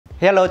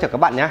Hello chào các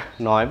bạn nhé.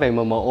 Nói về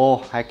MMO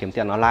hay kiếm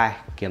tiền online,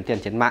 kiếm tiền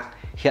trên mạng,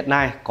 hiện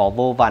nay có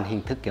vô vàn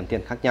hình thức kiếm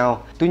tiền khác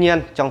nhau. Tuy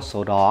nhiên trong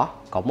số đó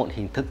có một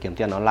hình thức kiếm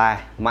tiền online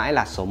mãi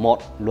là số 1,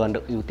 luôn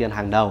được ưu tiên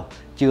hàng đầu,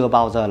 chưa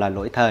bao giờ là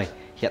lỗi thời,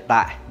 hiện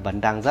tại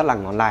vẫn đang rất là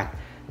ngon lành.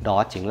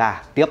 Đó chính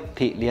là tiếp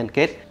thị liên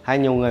kết, hay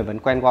nhiều người vẫn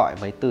quen gọi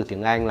với từ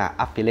tiếng Anh là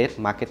Affiliate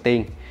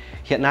Marketing.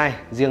 Hiện nay,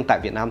 riêng tại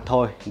Việt Nam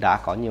thôi, đã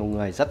có nhiều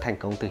người rất thành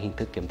công từ hình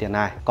thức kiếm tiền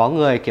này. Có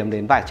người kiếm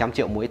đến vài trăm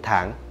triệu mỗi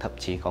tháng, thậm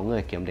chí có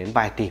người kiếm đến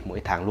vài tỷ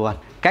mỗi tháng luôn.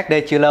 Cách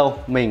đây chưa lâu,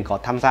 mình có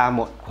tham gia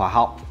một khóa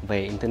học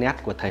về Internet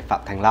của thầy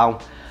Phạm Thành Long.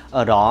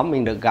 Ở đó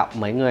mình được gặp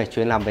mấy người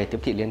chuyên làm về tiếp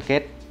thị liên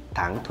kết,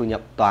 tháng thu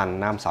nhập toàn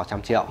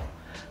 500-600 triệu.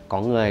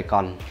 Có người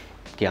còn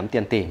kiếm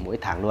tiền tỷ mỗi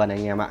tháng luôn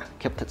anh em ạ,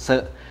 khiếp thật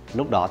sự.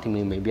 Lúc đó thì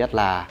mình mới biết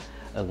là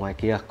ở ngoài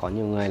kia có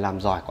nhiều người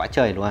làm giỏi quá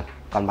trời luôn.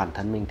 Còn bản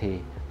thân mình thì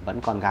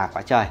vẫn còn gà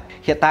quá trời.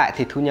 Hiện tại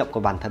thì thu nhập của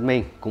bản thân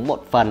mình cũng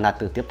một phần là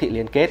từ tiếp thị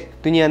liên kết.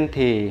 Tuy nhiên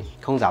thì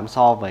không dám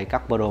so với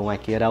các pro ngoài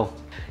kia đâu.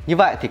 Như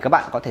vậy thì các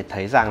bạn có thể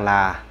thấy rằng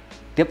là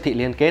tiếp thị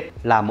liên kết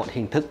là một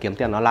hình thức kiếm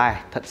tiền online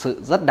thật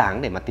sự rất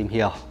đáng để mà tìm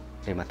hiểu,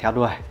 để mà theo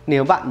đuổi.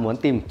 Nếu bạn muốn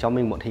tìm cho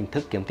mình một hình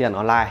thức kiếm tiền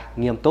online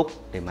nghiêm túc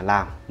để mà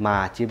làm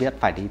mà chưa biết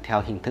phải đi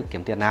theo hình thức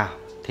kiếm tiền nào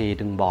thì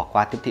đừng bỏ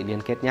qua tiếp thị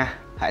liên kết nhá.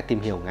 Hãy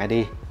tìm hiểu ngay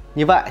đi.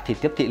 Như vậy thì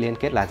tiếp thị liên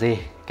kết là gì?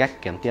 Cách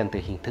kiếm tiền từ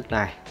hình thức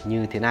này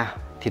như thế nào?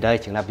 Thì đây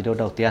chính là video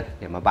đầu tiên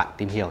để mà bạn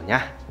tìm hiểu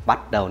nhá.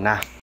 Bắt đầu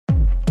nào.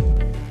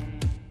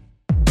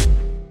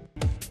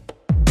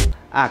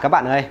 Các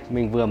bạn ơi,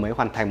 mình vừa mới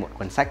hoàn thành một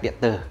cuốn sách điện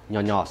tử nhỏ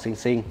nhỏ xinh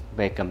xinh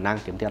về cẩm năng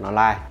kiếm tiền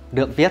online,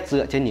 được viết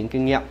dựa trên những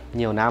kinh nghiệm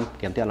nhiều năm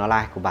kiếm tiền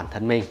online của bản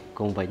thân mình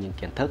cùng với những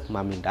kiến thức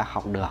mà mình đã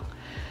học được.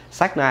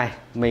 Sách này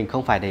mình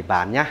không phải để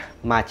bán nhá,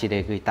 mà chỉ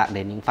để gửi tặng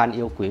đến những fan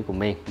yêu quý của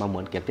mình mà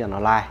muốn kiếm tiền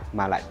online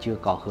mà lại chưa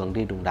có hướng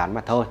đi đúng đắn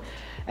mà thôi.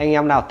 Anh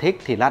em nào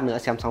thích thì lát nữa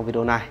xem xong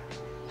video này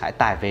hãy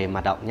tải về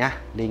mà đọc nhá.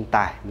 Link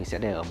tải mình sẽ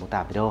để ở mô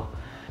tả video.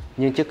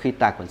 Nhưng trước khi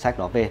tải cuốn sách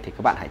đó về thì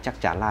các bạn hãy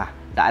chắc chắn là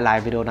đã like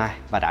video này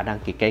và đã đăng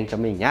ký kênh cho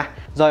mình nhá.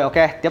 Rồi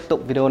ok, tiếp tục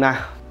video nào.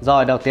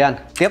 Rồi đầu tiên,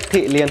 tiếp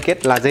thị liên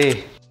kết là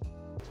gì?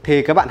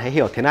 Thì các bạn hãy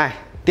hiểu thế này.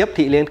 Tiếp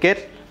thị liên kết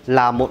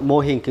là một mô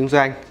hình kinh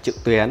doanh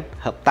trực tuyến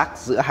hợp tác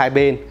giữa hai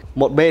bên.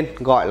 Một bên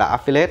gọi là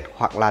affiliate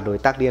hoặc là đối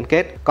tác liên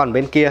kết, còn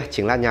bên kia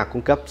chính là nhà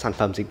cung cấp sản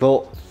phẩm dịch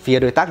vụ. Phía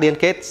đối tác liên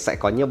kết sẽ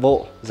có nhiệm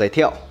vụ giới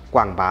thiệu,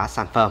 quảng bá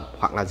sản phẩm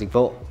hoặc là dịch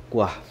vụ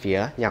của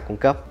phía nhà cung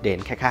cấp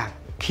đến khách hàng.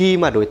 Khi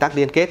mà đối tác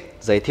liên kết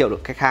giới thiệu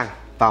được khách hàng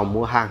vào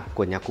mua hàng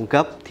của nhà cung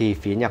cấp thì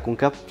phía nhà cung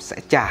cấp sẽ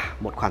trả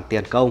một khoản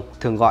tiền công,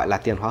 thường gọi là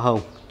tiền hoa hồng,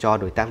 cho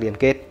đối tác liên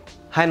kết.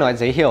 Hay nói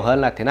dễ hiểu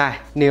hơn là thế này,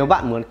 nếu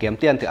bạn muốn kiếm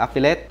tiền từ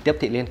affiliate, tiếp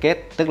thị liên kết,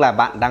 tức là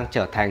bạn đang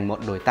trở thành một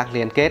đối tác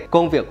liên kết.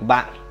 Công việc của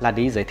bạn là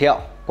đi giới thiệu,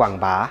 quảng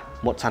bá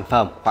một sản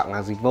phẩm hoặc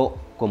là dịch vụ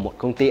của một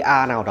công ty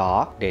A nào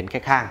đó đến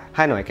khách hàng.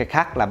 Hay nói cách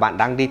khác là bạn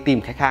đang đi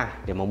tìm khách hàng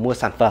để mà mua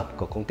sản phẩm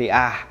của công ty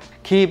A.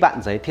 Khi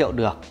bạn giới thiệu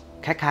được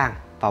khách hàng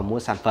vào mua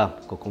sản phẩm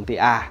của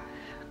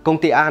công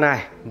ty A này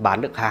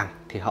bán được hàng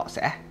thì họ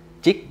sẽ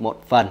trích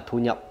một phần thu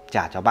nhập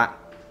trả cho bạn.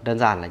 Đơn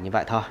giản là như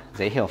vậy thôi,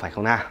 dễ hiểu phải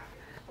không nào?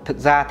 Thực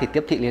ra thì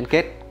tiếp thị liên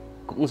kết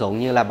cũng giống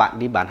như là bạn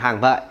đi bán hàng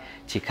vậy,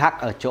 chỉ khác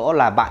ở chỗ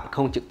là bạn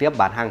không trực tiếp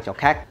bán hàng cho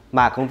khách,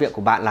 mà công việc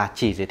của bạn là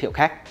chỉ giới thiệu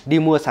khách đi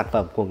mua sản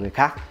phẩm của người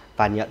khác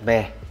và nhận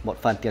về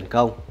một phần tiền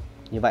công,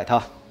 như vậy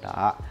thôi.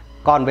 Đó.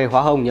 Còn về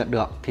hoa hồng nhận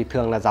được thì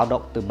thường là dao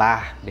động từ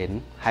 3 đến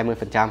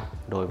 20%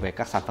 đối với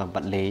các sản phẩm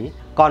vật lý.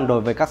 Còn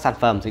đối với các sản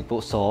phẩm dịch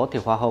vụ số thì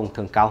hoa hồng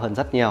thường cao hơn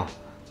rất nhiều,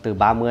 từ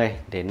 30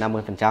 đến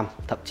 50%,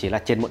 thậm chí là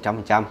trên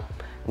 100%.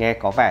 Nghe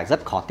có vẻ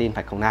rất khó tin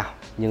phải không nào?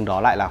 Nhưng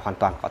đó lại là hoàn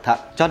toàn có thật.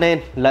 Cho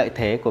nên lợi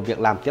thế của việc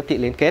làm tiếp thị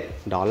liên kết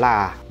đó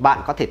là bạn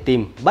có thể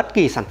tìm bất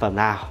kỳ sản phẩm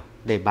nào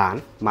để bán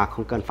mà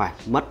không cần phải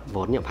mất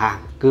vốn nhập hàng.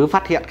 Cứ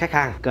phát hiện khách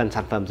hàng cần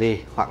sản phẩm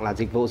gì hoặc là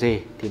dịch vụ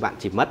gì thì bạn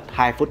chỉ mất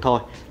 2 phút thôi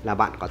là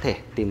bạn có thể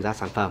tìm ra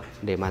sản phẩm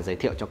để mà giới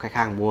thiệu cho khách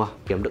hàng mua,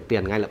 kiếm được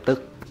tiền ngay lập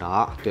tức.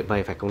 Đó, tuyệt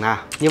vời phải không nào?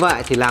 Như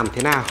vậy thì làm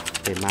thế nào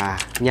để mà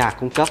nhà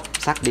cung cấp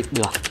xác định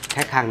được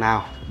khách hàng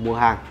nào mua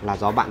hàng là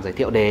do bạn giới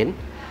thiệu đến?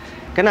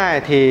 Cái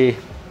này thì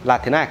là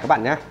thế này các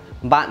bạn nhé.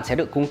 Bạn sẽ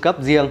được cung cấp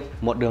riêng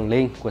một đường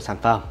link của sản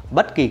phẩm.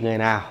 Bất kỳ người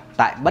nào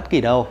tại bất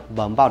kỳ đâu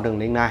bấm vào đường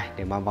link này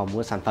để mà vào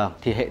mua sản phẩm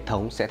thì hệ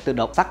thống sẽ tự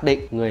động xác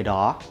định người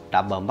đó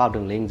đã bấm vào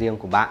đường link riêng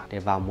của bạn để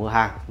vào mua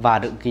hàng và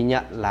được ghi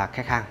nhận là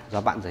khách hàng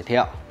do bạn giới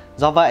thiệu.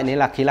 Do vậy nên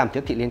là khi làm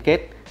tiếp thị liên kết,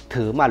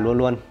 thứ mà luôn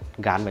luôn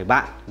gắn với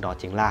bạn đó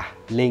chính là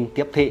link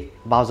tiếp thị.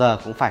 Bao giờ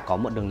cũng phải có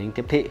một đường link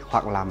tiếp thị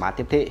hoặc là mã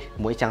tiếp thị.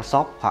 Mỗi trang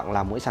shop hoặc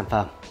là mỗi sản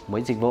phẩm,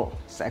 mỗi dịch vụ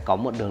sẽ có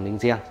một đường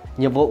link riêng.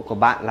 Nhiệm vụ của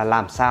bạn là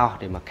làm sao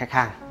để mà khách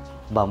hàng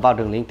bấm vào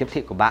đường link tiếp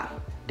thị của bạn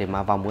để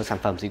mà vào mua sản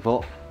phẩm dịch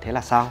vụ. Thế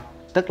là xong.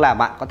 Tức là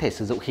bạn có thể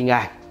sử dụng hình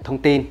ảnh, thông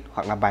tin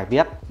hoặc là bài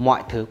viết,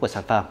 mọi thứ của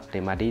sản phẩm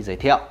để mà đi giới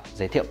thiệu.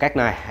 Giới thiệu cách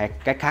này hay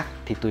cách khác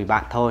thì tùy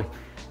bạn thôi.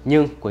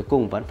 Nhưng cuối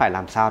cùng vẫn phải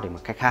làm sao để mà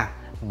khách hàng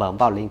bấm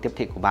vào link tiếp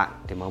thị của bạn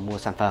để mà mua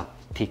sản phẩm.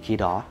 Thì khi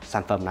đó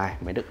sản phẩm này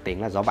mới được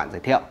tính là do bạn giới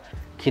thiệu.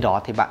 Khi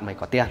đó thì bạn mới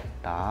có tiền.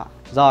 Đó.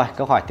 Rồi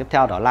câu hỏi tiếp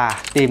theo đó là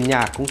tìm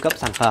nhà cung cấp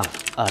sản phẩm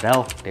ở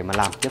đâu để mà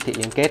làm tiếp thị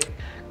liên kết.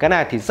 Cái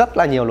này thì rất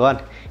là nhiều luôn.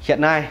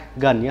 Hiện nay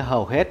gần như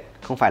hầu hết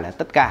không phải là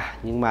tất cả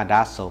nhưng mà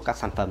đa số các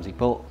sản phẩm dịch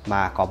vụ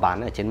mà có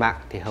bán ở trên mạng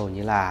thì hầu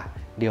như là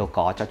đều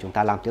có cho chúng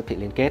ta làm tiếp thị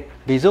liên kết.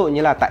 Ví dụ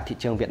như là tại thị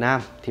trường Việt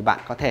Nam thì bạn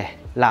có thể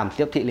làm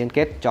tiếp thị liên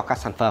kết cho các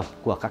sản phẩm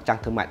của các trang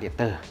thương mại điện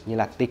tử như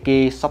là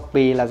Tiki,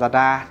 Shopee,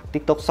 Lazada,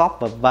 TikTok Shop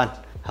v.v.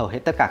 Hầu hết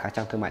tất cả các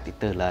trang thương mại điện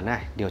tử lớn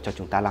này đều cho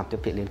chúng ta làm tiếp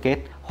thị liên kết.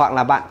 Hoặc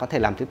là bạn có thể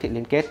làm tiếp thị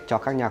liên kết cho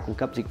các nhà cung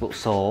cấp dịch vụ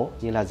số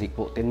như là dịch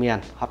vụ tên miền,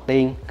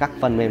 hosting, các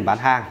phần mềm bán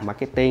hàng,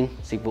 marketing,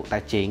 dịch vụ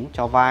tài chính,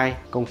 cho vay,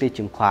 công ty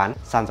chứng khoán,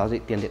 sàn giao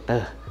dịch tiền điện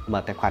tử,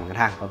 mở tài khoản ngân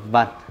hàng v.v.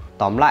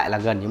 Tóm lại là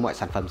gần như mọi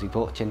sản phẩm dịch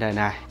vụ trên đời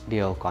này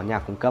đều có nhà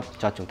cung cấp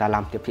cho chúng ta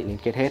làm tiếp thị liên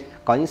kết hết.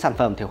 Có những sản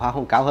phẩm thì hoa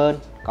hồng cao hơn,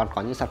 còn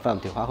có những sản phẩm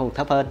thì hoa hồng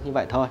thấp hơn, như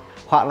vậy thôi.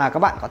 Hoặc là các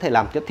bạn có thể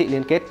làm tiếp thị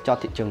liên kết cho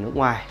thị trường nước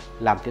ngoài,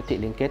 làm tiếp thị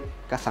liên kết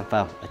các sản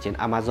phẩm ở trên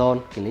Amazon,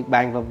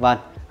 Clickbank v.v.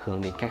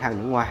 hướng đến khách hàng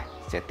nước ngoài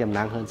sẽ tiềm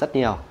năng hơn rất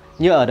nhiều.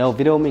 Như ở đầu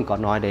video mình có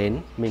nói đến,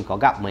 mình có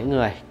gặp mấy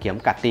người kiếm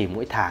cả tỷ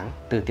mỗi tháng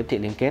từ tiếp thị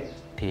liên kết,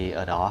 thì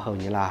ở đó hầu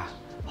như là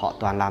họ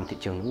toàn làm thị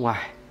trường nước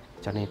ngoài,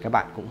 cho nên các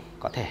bạn cũng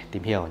có thể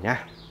tìm hiểu nhé.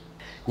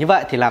 Như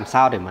vậy thì làm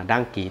sao để mà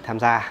đăng ký tham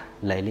gia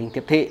lấy link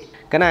tiếp thị?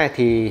 Cái này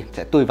thì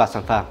sẽ tùy vào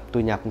sản phẩm,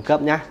 tùy nhà cung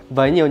cấp nhé.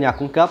 Với nhiều nhà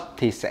cung cấp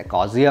thì sẽ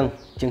có riêng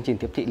chương trình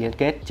tiếp thị liên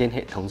kết trên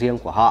hệ thống riêng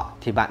của họ,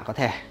 thì bạn có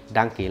thể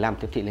đăng ký làm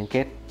tiếp thị liên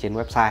kết trên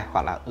website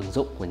hoặc là ứng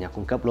dụng của nhà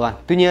cung cấp luôn.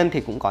 Tuy nhiên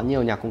thì cũng có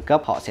nhiều nhà cung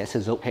cấp họ sẽ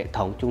sử dụng hệ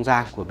thống trung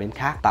gian của bên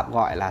khác, tạm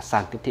gọi là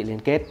sàn tiếp thị liên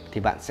kết,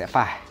 thì bạn sẽ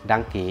phải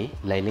đăng ký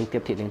lấy link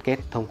tiếp thị liên kết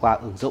thông qua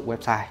ứng dụng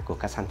website của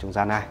các sàn trung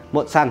gian này.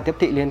 Một sàn tiếp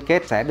thị liên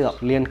kết sẽ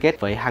được liên kết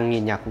với hàng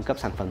nghìn nhà cung cấp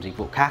sản phẩm dịch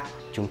vụ khác.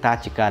 Chúng ta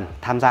chỉ cần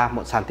tham gia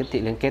một sàn tiếp thị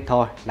liên kết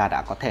thôi là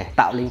đã có thể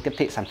tạo link tiếp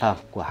thị sản phẩm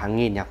của hàng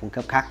nghìn nhà cung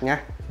cấp khác nhé.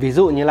 Ví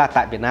dụ như là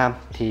tại Việt Nam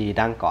thì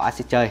đang có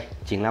AccessTrade,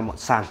 chính là một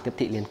sàn tiếp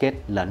thị liên kết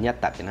lớn nhất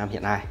tại Việt Nam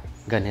hiện nay.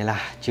 Gần như là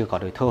chưa có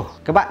đối thủ.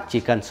 Các bạn chỉ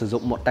cần sử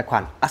dụng một tài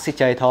khoản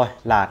AccessTrade thôi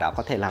là đã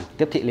có thể làm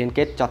tiếp thị liên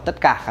kết cho tất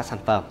cả các sản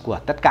phẩm của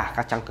tất cả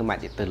các trang thương mại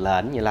điện tử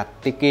lớn như là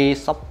Tiki,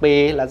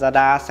 Shopee,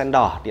 Lazada, Sen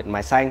đỏ, điện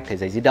máy xanh, thế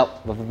giới di động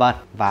v.v.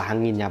 và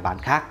hàng nghìn nhà bán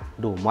khác,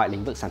 đủ mọi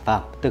lĩnh vực sản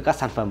phẩm, từ các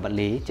sản phẩm vật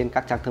lý trên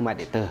các trang thương mại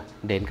điện tử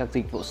đến các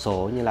dịch vụ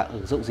số như là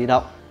ứng dụng di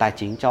động, tài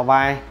chính cho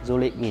vay, du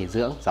lịch nghỉ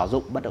dưỡng, giáo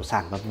dục, bất động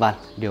sản v.v.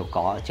 đều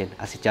có ở trên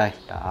AccessTrade.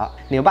 Đó.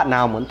 Nếu bạn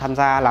nào muốn tham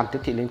gia làm tiếp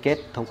thị liên kết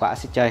thông qua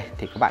AccessTrade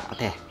thì các bạn có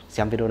thể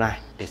xem video này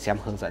để xem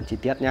hướng dẫn chi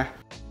tiết nhé.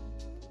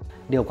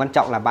 Điều quan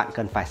trọng là bạn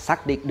cần phải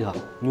xác định được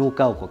nhu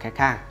cầu của khách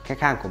hàng. Khách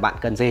hàng của bạn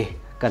cần gì,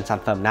 cần sản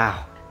phẩm nào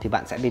thì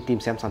bạn sẽ đi tìm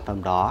xem sản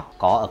phẩm đó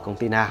có ở công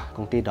ty nào,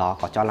 công ty đó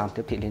có cho làm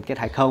tiếp thị liên kết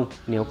hay không.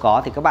 Nếu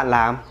có thì các bạn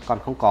làm, còn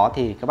không có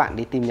thì các bạn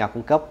đi tìm nhà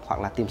cung cấp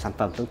hoặc là tìm sản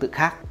phẩm tương tự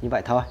khác, như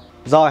vậy thôi.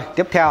 Rồi,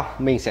 tiếp theo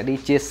mình sẽ đi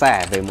chia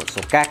sẻ về một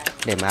số cách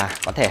để mà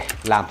có thể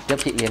làm tiếp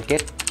thị liên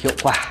kết hiệu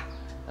quả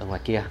ở ngoài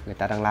kia người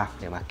ta đang làm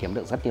để mà kiếm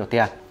được rất nhiều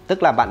tiền.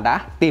 Tức là bạn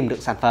đã tìm được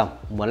sản phẩm,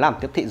 muốn làm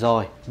tiếp thị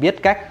rồi, biết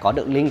cách có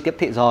được link tiếp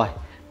thị rồi.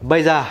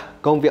 Bây giờ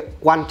công việc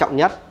quan trọng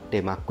nhất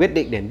để mà quyết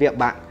định đến việc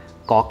bạn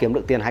có kiếm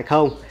được tiền hay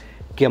không,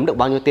 kiếm được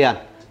bao nhiêu tiền,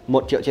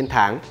 1 triệu trên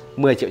tháng,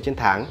 10 triệu trên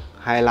tháng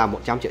hay là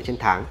 100 triệu trên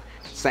tháng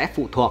sẽ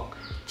phụ thuộc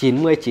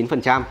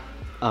 99%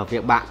 ở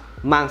việc bạn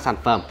mang sản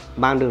phẩm,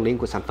 mang đường link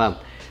của sản phẩm,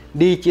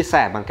 đi chia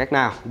sẻ bằng cách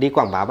nào, đi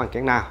quảng bá bằng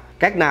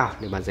cách nào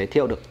để mà giới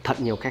thiệu được thật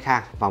nhiều khách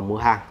hàng vào mua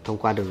hàng thông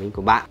qua đường link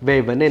của bạn.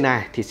 Về vấn đề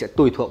này thì sẽ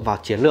tùy thuộc vào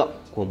chiến lược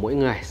của mỗi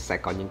người, sẽ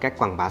có những cách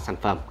quảng bá sản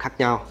phẩm khác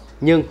nhau,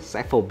 nhưng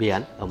sẽ phổ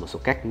biến ở một số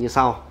cách như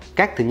sau.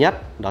 Cách thứ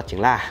nhất đó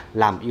chính là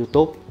làm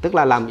YouTube, tức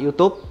là làm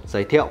YouTube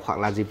giới thiệu hoặc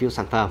là review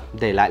sản phẩm,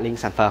 để lại link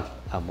sản phẩm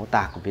ở mô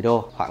tả của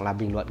video hoặc là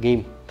bình luận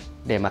ghim,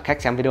 để mà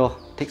khách xem video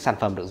thích sản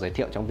phẩm được giới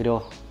thiệu trong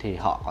video thì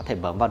họ có thể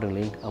bấm vào đường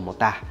link ở mô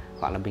tả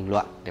hoặc là bình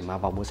luận để mà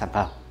vào mua sản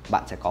phẩm,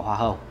 bạn sẽ có hoa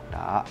hồng.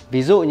 Đó.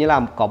 Ví dụ như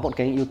là có một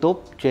kênh YouTube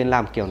chuyên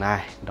làm kiểu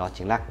này, đó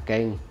chính là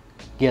kênh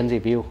Kiên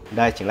Review.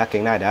 Đây chính là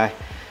kênh này đây.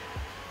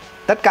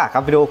 Tất cả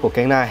các video của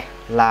kênh này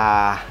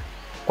là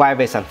quay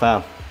về sản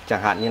phẩm,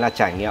 chẳng hạn như là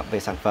trải nghiệm về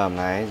sản phẩm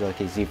này, rồi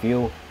thì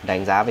review,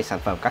 đánh giá về sản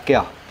phẩm các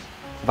kiểu.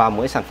 Và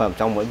mỗi sản phẩm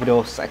trong mỗi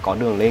video sẽ có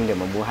đường link để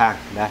mà mua hàng.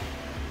 Đây,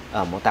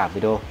 ở mô tả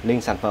video,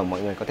 link sản phẩm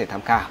mọi người có thể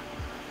tham khảo.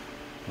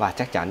 Và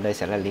chắc chắn đây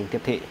sẽ là link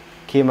tiếp thị.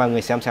 Khi mà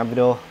người xem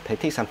video thấy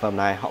thích sản phẩm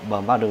này, họ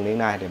bấm vào đường link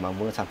này để mà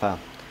mua sản phẩm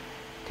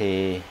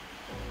thì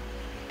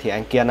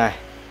anh Kiên này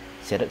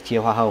sẽ được chia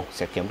hoa hồng,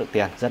 sẽ kiếm được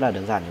tiền. Rất là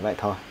đơn giản như vậy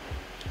thôi.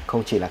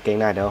 Không chỉ là kênh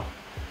này đâu,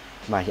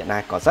 mà hiện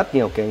nay có rất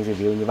nhiều kênh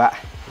review như vậy.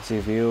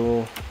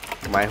 Review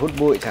máy hút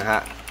bụi chẳng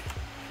hạn,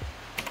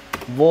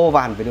 vô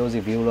vàn video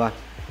review luôn.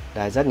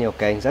 Đây, rất nhiều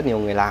kênh, rất nhiều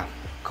người làm.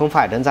 Không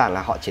phải đơn giản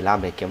là họ chỉ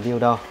làm để kiếm view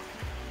đâu,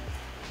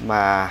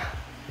 mà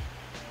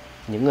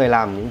những người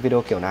làm những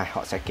video kiểu này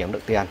họ sẽ kiếm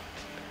được tiền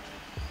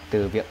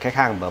từ việc khách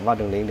hàng bấm vào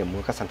đường link để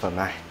mua các sản phẩm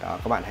này. Đó,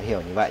 các bạn hãy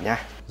hiểu như vậy nhé.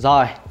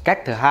 Rồi, cách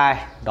thứ hai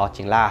đó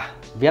chính là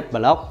viết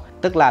blog,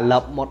 tức là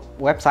lập một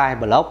website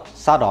blog,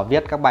 sau đó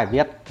viết các bài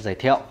viết giới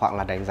thiệu hoặc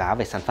là đánh giá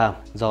về sản phẩm,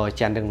 rồi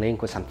chèn đường link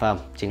của sản phẩm,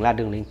 chính là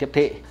đường link tiếp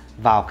thị,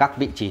 vào các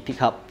vị trí thích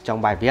hợp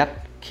trong bài viết.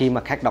 Khi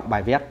mà khách đọc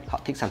bài viết, họ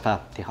thích sản phẩm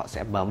thì họ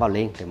sẽ bấm vào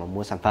link để mà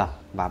mua sản phẩm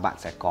và bạn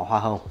sẽ có hoa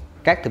hồng.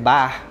 Cách thứ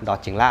ba đó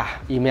chính là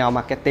email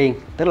marketing,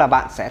 tức là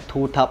bạn sẽ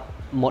thu thập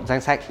một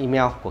danh sách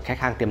email của khách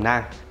hàng tiềm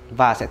năng,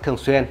 và sẽ thường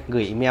xuyên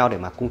gửi email để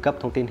mà cung cấp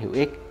thông tin hữu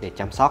ích để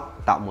chăm sóc,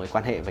 tạo mối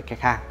quan hệ với khách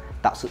hàng,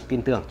 tạo sự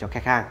tin tưởng cho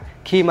khách hàng.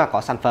 Khi mà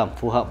có sản phẩm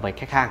phù hợp với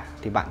khách hàng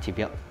thì bạn chỉ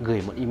việc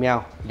gửi một email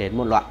đến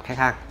một loạt khách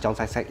hàng trong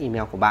danh sách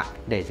email của bạn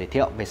để giới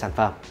thiệu về sản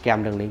phẩm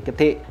kèm đường link tiếp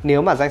thị.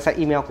 Nếu mà danh sách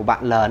email của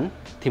bạn lớn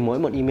thì mỗi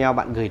một email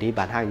bạn gửi đi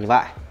bán hàng như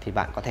vậy thì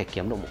bạn có thể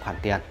kiếm được một khoản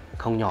tiền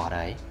không nhỏ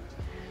đấy.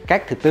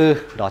 Cách thứ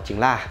tư đó chính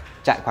là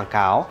chạy quảng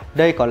cáo.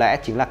 Đây có lẽ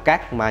chính là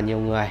cách mà nhiều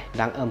người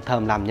đang âm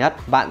thầm làm nhất.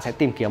 Bạn sẽ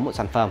tìm kiếm một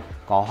sản phẩm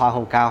có hoa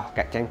hồng cao,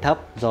 cạnh tranh thấp,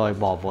 rồi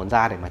bỏ vốn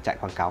ra để mà chạy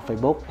quảng cáo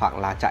Facebook hoặc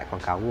là chạy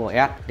quảng cáo Google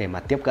Ads để mà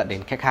tiếp cận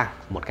đến khách hàng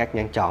một cách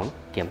nhanh chóng,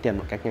 kiếm tiền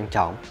một cách nhanh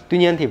chóng. Tuy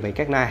nhiên thì với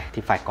cách này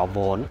thì phải có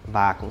vốn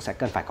và cũng sẽ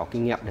cần phải có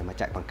kinh nghiệm để mà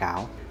chạy quảng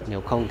cáo.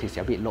 Nếu không thì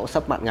sẽ bị lỗ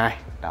sấp mặt ngay.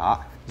 Đó.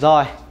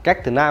 Rồi, cách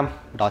thứ 5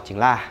 đó chính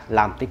là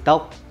làm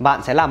TikTok.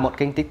 Bạn sẽ làm một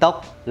kênh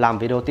TikTok, làm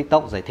video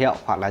TikTok giới thiệu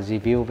hoặc là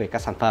review về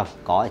các sản phẩm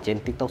có ở trên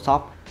TikTok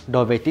Shop.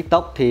 Đối với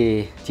TikTok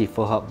thì chỉ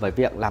phù hợp với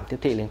việc làm tiếp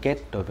thị liên kết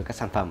đối với các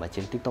sản phẩm ở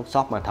trên TikTok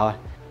Shop mà thôi.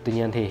 Tuy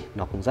nhiên thì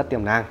nó cũng rất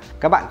tiềm năng.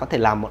 Các bạn có thể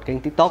làm một kênh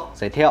TikTok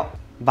giới thiệu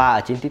và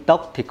ở trên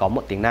TikTok thì có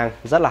một tính năng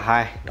rất là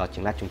hay, đó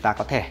chính là chúng ta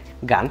có thể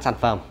gắn sản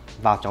phẩm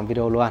vào trong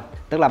video luôn.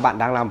 Tức là bạn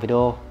đang làm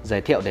video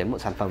giới thiệu đến một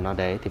sản phẩm nào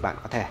đấy thì bạn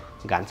có thể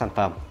gắn sản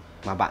phẩm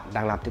mà bạn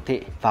đang làm tiếp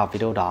thị vào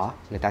video đó,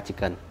 người ta chỉ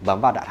cần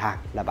bấm vào đặt hàng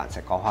là bạn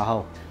sẽ có hoa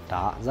hồng.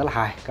 Đó, rất là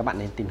hay, các bạn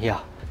nên tìm hiểu.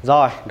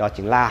 Rồi, đó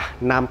chính là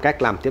 5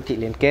 cách làm tiếp thị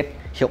liên kết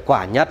hiệu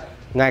quả nhất.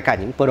 Ngay cả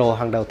những pro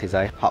hàng đầu thế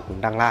giới họ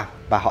cũng đang làm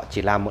và họ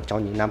chỉ làm một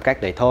trong những 5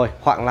 cách đấy thôi.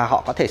 Hoặc là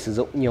họ có thể sử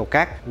dụng nhiều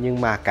cách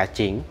nhưng mà cái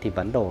chính thì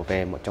vẫn đổ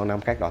về một trong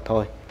 5 cách đó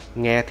thôi.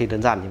 Nghe thì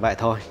đơn giản như vậy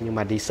thôi nhưng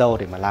mà đi sâu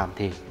để mà làm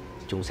thì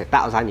chúng sẽ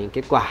tạo ra những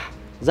kết quả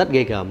rất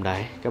ghê gớm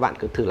đấy. Các bạn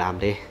cứ thử làm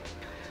đi.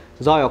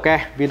 Rồi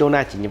ok, video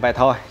này chỉ như vậy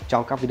thôi.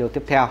 Trong các video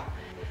tiếp theo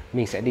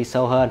mình sẽ đi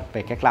sâu hơn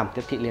về cách làm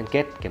tiếp thị liên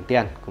kết kiếm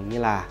tiền, cũng như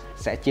là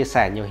sẽ chia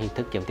sẻ nhiều hình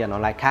thức kiếm tiền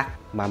online khác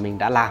mà mình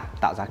đã làm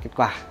tạo ra kết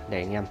quả để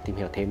anh em tìm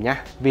hiểu thêm nhé.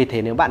 Vì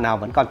thế nếu bạn nào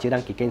vẫn còn chưa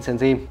đăng ký kênh Sơn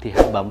Zim thì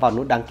hãy bấm vào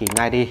nút đăng ký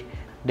ngay đi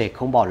để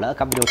không bỏ lỡ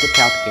các video tiếp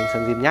theo từ kênh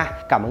Sơn Zim nhé.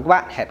 Cảm ơn các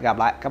bạn, hẹn gặp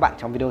lại các bạn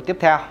trong video tiếp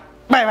theo.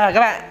 Bye bye các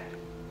bạn.